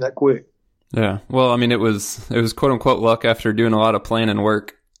that quick. Yeah. Well, I mean, it was quote unquote luck after doing a lot of planning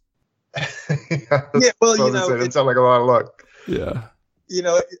work. Yeah. Well, it didn't sound like a lot of luck. Yeah.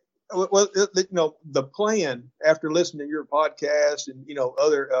 The plan after listening to your podcast and,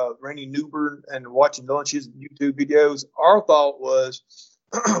 other Randy Newburn and watching Lunch's YouTube videos, our thought was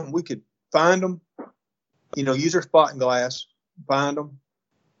we could find them, use our spotting glass, find them.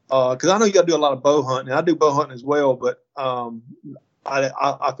 Cause I know you got to do a lot of bow hunting, and I do bow hunting as well, but I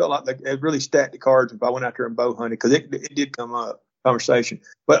felt like it really stacked the cards if I went out there and bow hunted, cause it did come up conversation.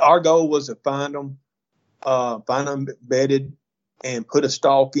 But our goal was to find them bedded, and put a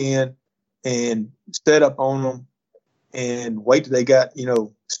stalk in and set up on them and wait till they got,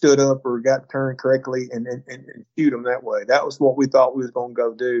 stood up or got turned correctly and shoot them that way. That was what we thought we was going to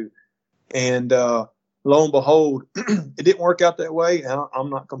go do. And lo and behold, it didn't work out that way. And I'm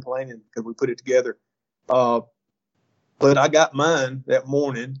not complaining because we put it together. But I got mine that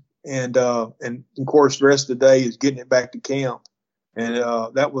morning, and of course the rest of the day is getting it back to camp. And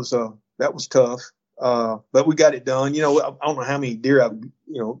that was tough. But we got it done. I don't know how many deer I've,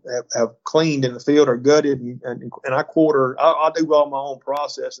 have cleaned in the field or gutted, and I quarter. I do all my own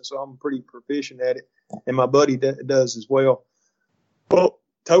processing, so I'm pretty proficient at it, and my buddy does as well. Well,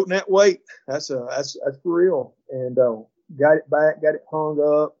 toting that weight, that's for real. And got it back, got it hung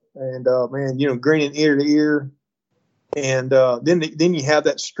up, and man, grinning ear to ear. And then you have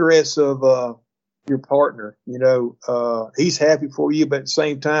that stress of your partner. He's happy for you, but at the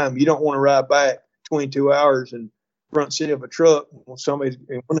same time, you don't want to ride back 22 hours and front seat of a truck when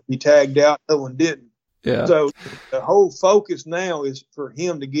one of you tagged out, no one didn't. Yeah. So the whole focus now is for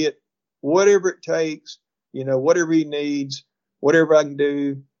him to get whatever it takes, whatever he needs, whatever I can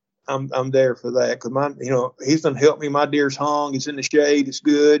do. I'm there for that, because he's gonna help me. My deer's hung, it's in the shade, it's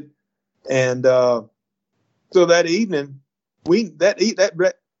good. And so that evening,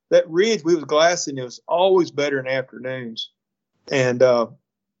 that ridge we was glassing, it was always better in afternoons. And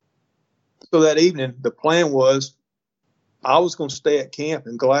so that evening, the plan was I was going to stay at camp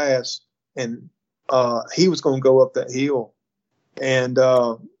and glass, and he was going to go up that hill. And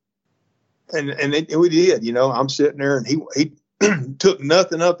we did. I'm sitting there, and he took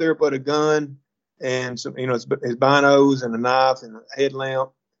nothing up there but a gun and some, his binos and a knife and a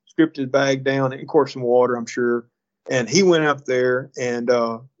headlamp, stripped his bag down, and of course some water, I'm sure. And he went up there and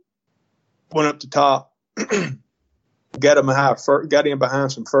went up the top. Got him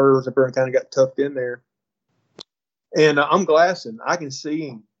behind some firs up there and kind of got tucked in there. And I'm glassing. I can see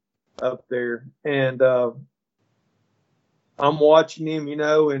him up there. And I'm watching him,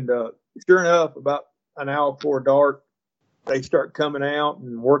 and sure enough, about an hour before dark, they start coming out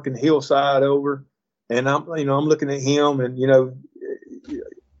and working the hillside over. And I'm looking at him and,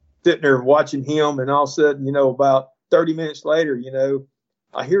 sitting there watching him. And all of a sudden, about 30 minutes later,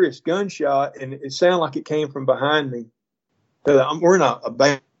 I hear this gunshot and it sounded like it came from behind me. We're in a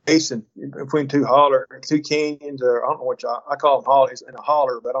basin between two canyons, or I don't know what I call them hollies and a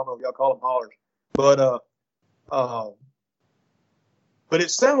holler, but I don't know if y'all call them hollers. But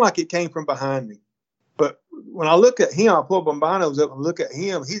it sounded like it came from behind me. But when I look at him, I pull my binos up and look at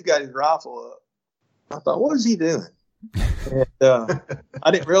him. He's got his rifle up. I thought, what is he doing? And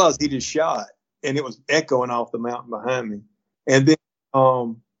I didn't realize he just shot, and it was echoing off the mountain behind me. And then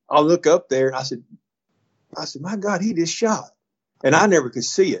I look up there, and I said, my God, he just shot. And I never could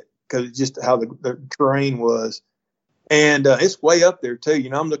see it because it's just how the terrain was. And it's way up there, too.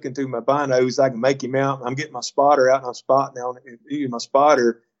 I'm looking through my binos. I can make him out. I'm getting my spotter out, and I'm spotting on it, using my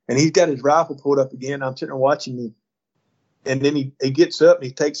spotter. And he's got his rifle pulled up again. I'm sitting there watching him. And then he gets up, and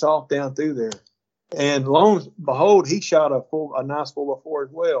he takes off down through there. And lo and behold, he shot a nice 4x4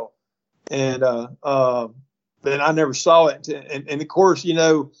 as well. And then I never saw it. And of course,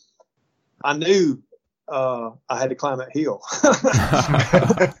 I knew I had to climb that hill.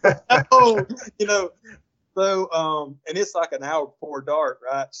 So, and it's like an hour before dark,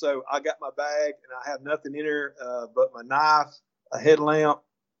 right? So I got my bag and I have nothing in there but my knife, a headlamp,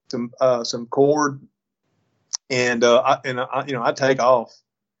 some cord, and I take off.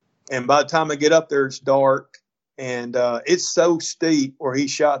 And by the time I get up there, it's dark, and it's so steep where he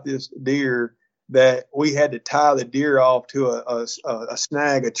shot this deer that we had to tie the deer off to a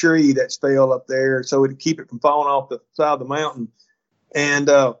snag, a tree that's fell up there, so to keep it from falling off the side of the mountain. And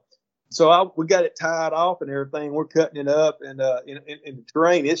so we got it tied off and everything. We're cutting it up, and in the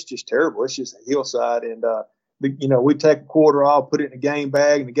terrain, it's just terrible. It's just a hillside, and we take a quarter off, put it in a game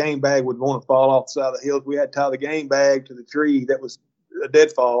bag, and the game bag would want to fall off the side of the hills. We had to tie the game bag to the tree that was a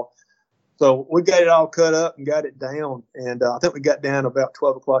deadfall. So we got it all cut up and got it down, and I think we got down about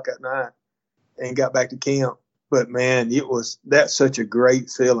 12 o'clock at night and got back to camp. But man, that's such a great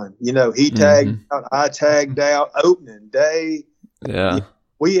feeling. He tagged out, I tagged out, opening day. Yeah.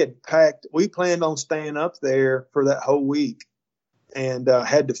 We planned on staying up there for that whole week, and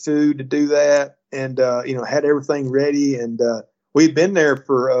had the food to do that, and had everything ready, and we'd been there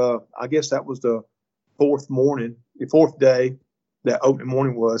for I guess that was the fourth day, that opening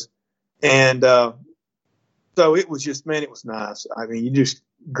morning was. And so it was just, man, it was nice. I mean, you just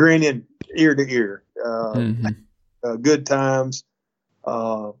grinning ear to ear, good times.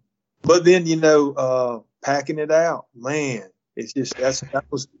 But then, packing it out, man, it's just, that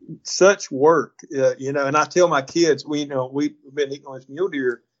was such work, and I tell my kids, we've been eating on this mule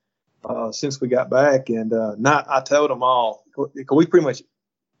deer since we got back, and I told them all, because we pretty much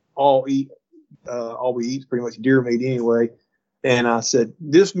all we eat is pretty much deer meat anyway. And I said,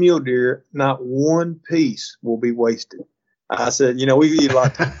 this mule deer, not one piece will be wasted. I said, we eat a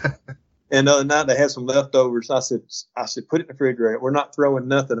lot. And the other night they had some leftovers. I said, put it in the refrigerator. We're not throwing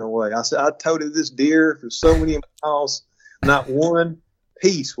nothing away. I said, I toted this deer for so many miles, not one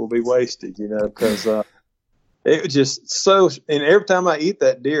piece will be wasted, because it was just so. And every time I eat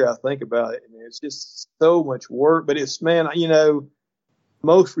that deer, I think about it, and it's just so much work. But it's, man,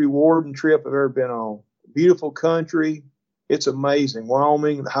 most rewarding trip I've ever been on. Beautiful country. It's amazing.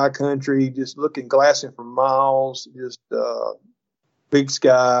 Wyoming, the high country, just looking, glassing for miles, just big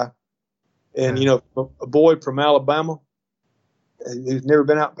sky. And, a boy from Alabama who's never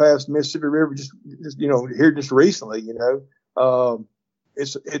been out past the Mississippi River, just here just recently,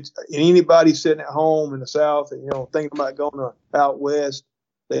 it's anybody sitting at home in the South, thinking about going out west,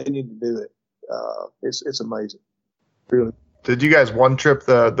 they need to do it. It's amazing. Really. Did you guys one trip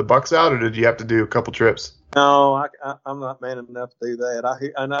the bucks out, or did you have to do a couple trips? No, I'm not man enough to do that.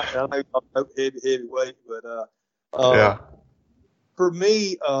 I know I'm heavyweight, but yeah. For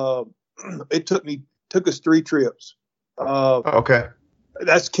me, it took us 3 trips. Okay.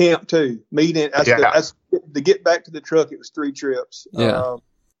 That's camp too. Meeting. That's to get back to the truck. It was 3 trips. Yeah.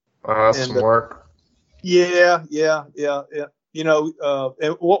 That's some work. Yeah.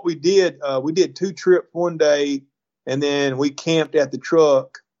 And what we did 2 trips one day, and then we camped at the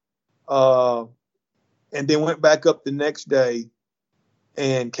truck. And then went back up the next day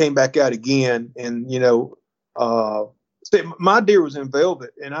and came back out again. And, my deer was in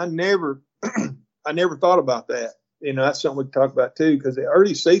velvet, and I never thought about that. That's something we can talk about too, because the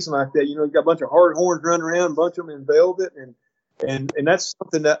early season like that, you got a bunch of hard horns running around, a bunch of them in velvet. And that's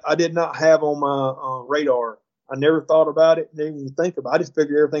something that I did not have on my radar. I never thought about it, didn't even think about it. I just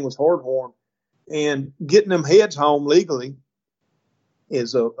figured everything was hard horn. And getting them heads home legally,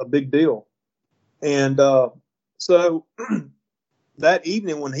 is a big deal. And so that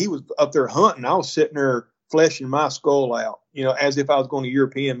evening when he was up there hunting, I was sitting there fleshing my skull out, as if I was going to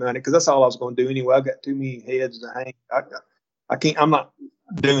European mount it, because that's all I was going to do anyway. I got too many heads to hang. I can't. I'm not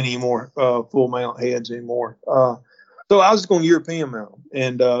doing any more full mount heads anymore. So I was going to European mount,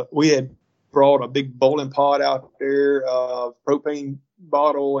 and we had brought a big boiling pot out there, propane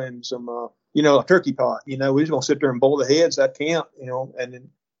bottle, and some a turkey pot. We was going to sit there and boil the heads at camp, and then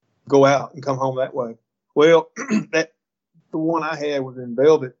go out and come home that way. Well, the one I had was in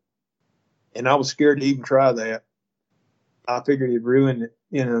velvet, and I was scared to even try that. I figured he'd ruin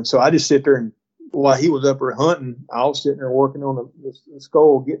it, So I just sit there, and while he was up there hunting, I was sitting there working on the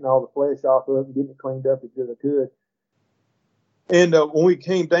skull, getting all the flesh off of it and getting it cleaned up as good as I could. And when we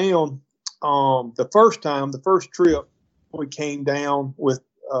came down, the first trip, we came down with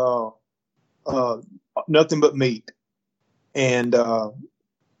nothing but meat, and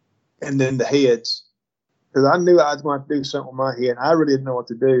then the heads, because I knew I was going to have to do something with my head. And I really didn't know what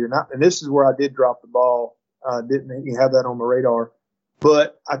to do, and this is where I did drop the ball. Didn't even have that on my radar,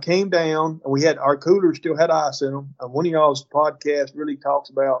 but I came down, and we had our coolers still had ice in them. One of y'all's podcast really talks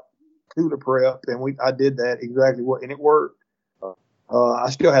about cooler prep, and I did that exactly and it worked. I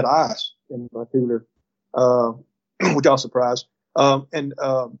still had ice in my cooler, which I was surprised. So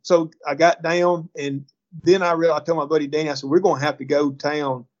I got down, and then I told my buddy Danny, I said, we're going to have to go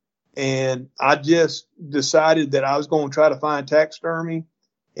town. And I just decided that I was going to try to find taxidermy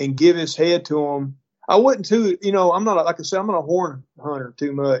and give his head to him. I wasn't too, I'm not, like I said, I'm not a horn hunter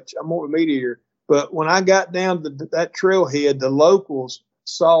too much. I'm more of a meat eater. But when I got down to that trailhead, the locals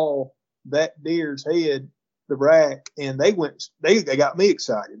saw that deer's head, the rack, and they got me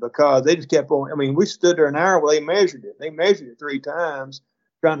excited because they just kept on. I mean, we stood there an hour while they measured it. They measured it 3 times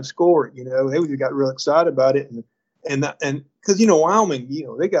trying to score it. They just got real excited about it. And because, Wyoming,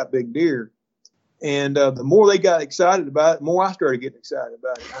 they got big deer. And the more they got excited about it, the more I started getting excited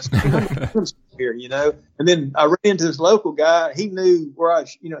about it. I said, I'm here, And then I ran into this local guy. He knew where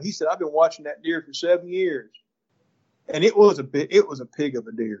he said, I've been watching that deer for 7 years. And it was a pig of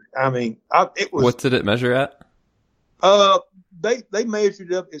a deer. I mean, it was. What did it measure at? They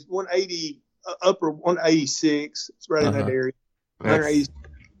measured up. It's 180, upper 186. It's right in that area. 180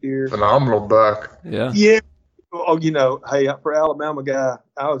 deer. Phenomenal buck. Yeah. Yeah. Oh, hey, for Alabama guy,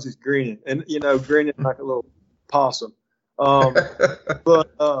 I was just grinning and, grinning like a little possum. But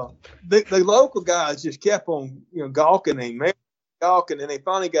the local guys just kept on, gawking and gawking, and they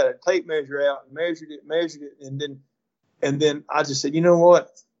finally got a tape measure out and measured it. And then I just said, you know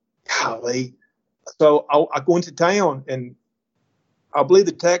what? Golly. So I went to town, and I believe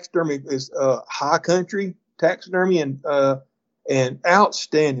the taxidermy is High Country Taxidermy, and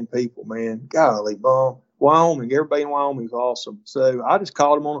outstanding people, man. Golly, bomb. Wyoming, everybody in Wyoming is awesome. So I just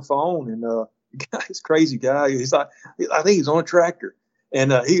called him on the phone, and he's a crazy guy. He's like, I think he's on a tractor,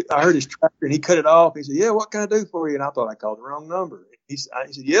 and I heard his tractor, and he cut it off. He said, "Yeah, what can I do for you?" And I thought I called the wrong number. He said,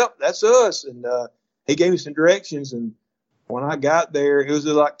 "Yep, that's us." And he gave me some directions, and when I got there, it was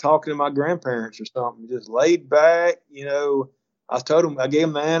just like talking to my grandparents or something, just laid back. I told him, I gave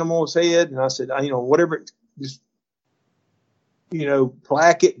him the animal's head, and I said, whatever, just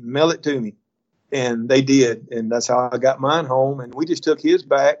plaque it and mail it to me. And they did, and that's how I got mine home. And we just took his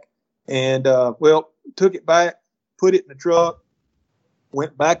back and, took it back, put it in the truck,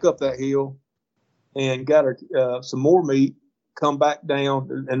 went back up that hill and got some more meat, come back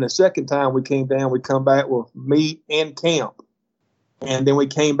down. And the second time we came down, we come back with meat and camp. And then we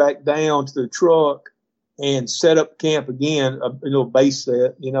came back down to the truck and set up camp again, a little base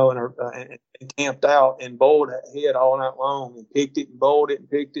set, and camped out and boiled that head all night long and picked it and boiled it and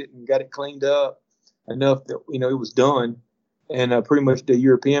picked it and got it cleaned up enough that, it was done. And pretty much the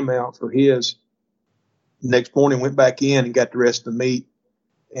European mount for his. Next morning went back in and got the rest of the meat.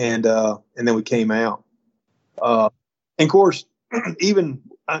 And then we came out. And of course, even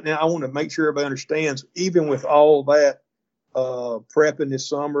I want to make sure everybody understands, even with all that, prepping this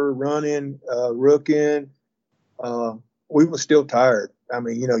summer, running, rooking, we were still tired. I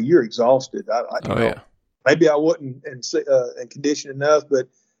mean, you're exhausted. Maybe I wasn't in condition enough, but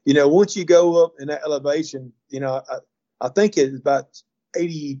once you go up in that elevation, I think it's about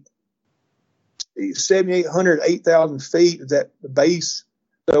 7,800, 8,000 feet is at the base.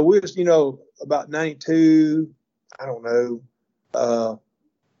 So we was, about 92, I don't know,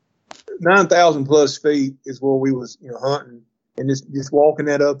 9,000 plus feet is where we was, hunting, and just walking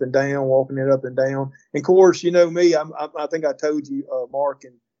that up and down, And of course, me, I think I told you, Mark,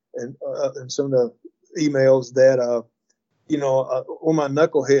 and some of the emails that, on my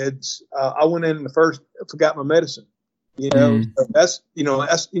knuckleheads, I went in forgot my medicine, So that's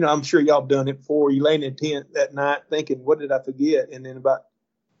I'm sure y'all have done it before. You lay in a tent that night thinking, what did I forget? And then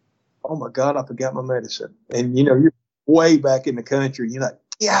oh my God, I forgot my medicine. And you're way back in the country. You're like,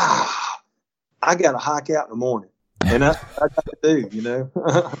 yeah, I got to hike out in the morning. And that's what I got to do,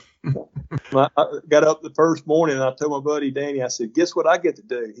 I got up the first morning and I told my buddy Danny, I said, guess what I get to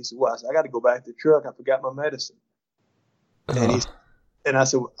do? He said, well, I got to go back to the truck. I forgot my medicine. And I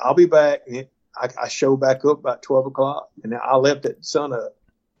said, well, I'll be back. And I showed back up about 12 o'clock and I left at sun up.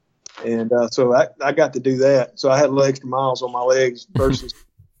 And so I got to do that. So I had a little extra miles on my legs versus,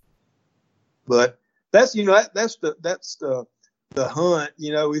 but that's, that's the hunt,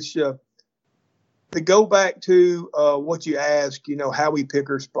 it's, to go back to what you asked, how we pick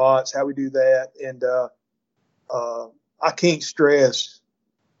our spots, how we do that. And I can't stress,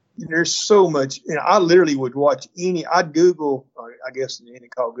 there's so much, I literally would watch I'd Google, I guess any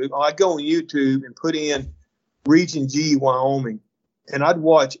call Google, I'd go on YouTube and put in Region G, Wyoming, and I'd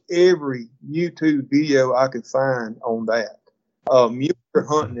watch every YouTube video I could find on that. Mule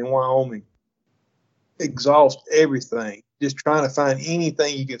hunting in Wyoming, exhaust everything. Just trying to find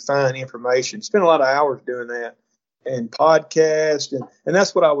anything you could find information. Spend a lot of hours doing that and podcast. And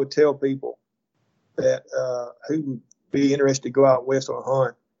that's what I would tell people that who would be interested to go out west on a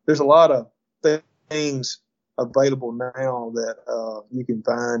hunt. There's a lot of things available now that you can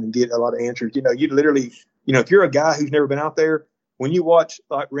find and get a lot of answers. You literally, if you're a guy who's never been out there, when you watch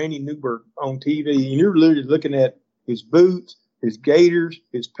like Randy Newberg on TV, and you're literally looking at his boots, his gaiters,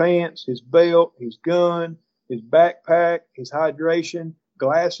 his pants, his belt, his gun, his backpack, his hydration,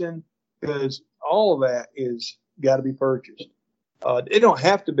 glassing, because all of that is got to be purchased. It don't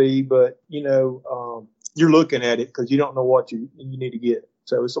have to be, but you're looking at it because you don't know what you need to get.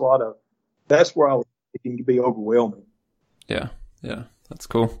 So it's that's where it can be overwhelming. Yeah, that's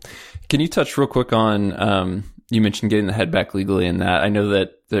cool. Can you touch real quick on you mentioned getting the head back legally in that. I know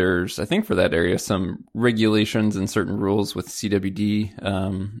that there's, I think for that area, some regulations and certain rules with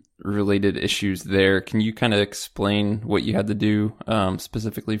CWD related issues there. Can you kind of explain what you had to do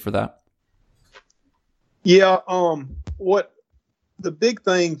specifically for that? Yeah. What the big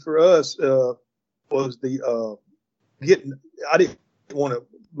thing for us was the I didn't want to,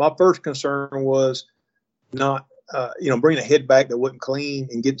 my first concern was not, bringing a head back that wasn't clean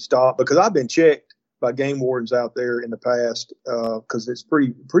and getting stopped, because I've been checked by game wardens out there in the past, because it's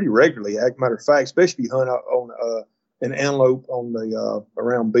pretty regularly. As a matter of fact, especially if you hunt on an antelope on the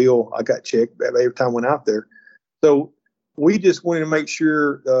around Bill, I got checked every time I went out there. So we just wanted to make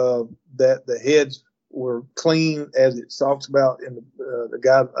sure that the heads were clean as it talks about in the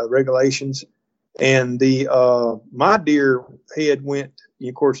guide regulations. And my deer head went,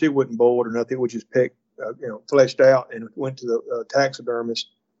 of course, it wasn't boiled or nothing. It was just picked, fleshed out, and went to the taxidermist.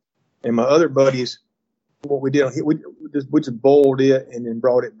 And my other buddies, what we did, we just boiled it and then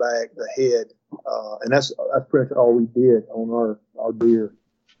brought it back, the head. And that's pretty much all we did on our deer.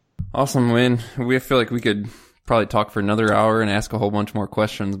 Awesome, Wayne. We feel like we could probably talk for another hour and ask a whole bunch more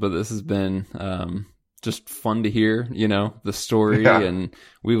questions, but this has been just fun to hear, the story. Yeah. And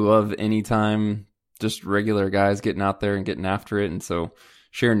we love anytime just regular guys getting out there and getting after it. And so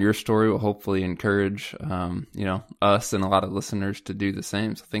sharing your story will hopefully encourage, us and a lot of listeners to do the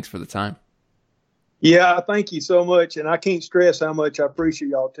same. So thanks for the time. Yeah, thank you so much. And I can't stress how much I appreciate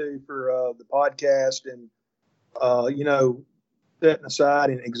y'all too for the podcast and, setting aside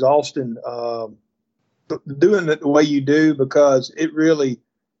and exhausting, doing it the way you do, because it really,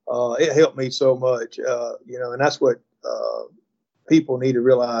 it helped me so much, and that's what people need to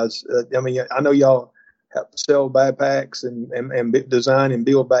realize. I know y'all have to sell backpacks and design and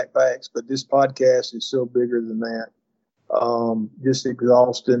build backpacks, but this podcast is so bigger than that. Just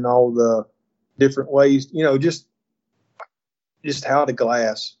exhausting all the different ways, just how to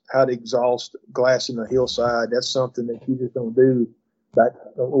exhaust glass in the hillside. That's something that you just don't do back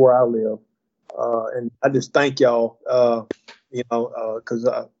where I live. And I just thank y'all, because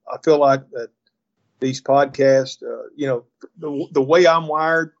I feel like that these podcasts, the way I'm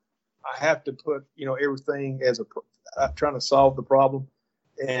wired, I have to put, everything as trying to solve the problem.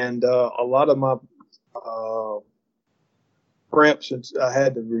 And a lot of my preps I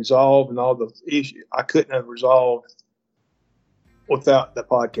had to resolve, and all the issues I couldn't have resolved without the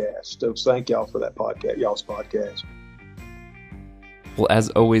podcast. So thank y'all for that podcast, y'all's podcast. Well, as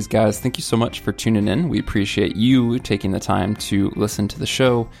always, guys, thank you so much for tuning in. We appreciate you taking the time to listen to the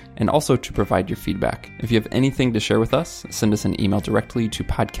show and also to provide your feedback. If you have anything to share with us, send us an email directly to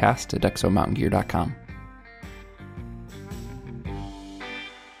podcast@exomountaingear.com.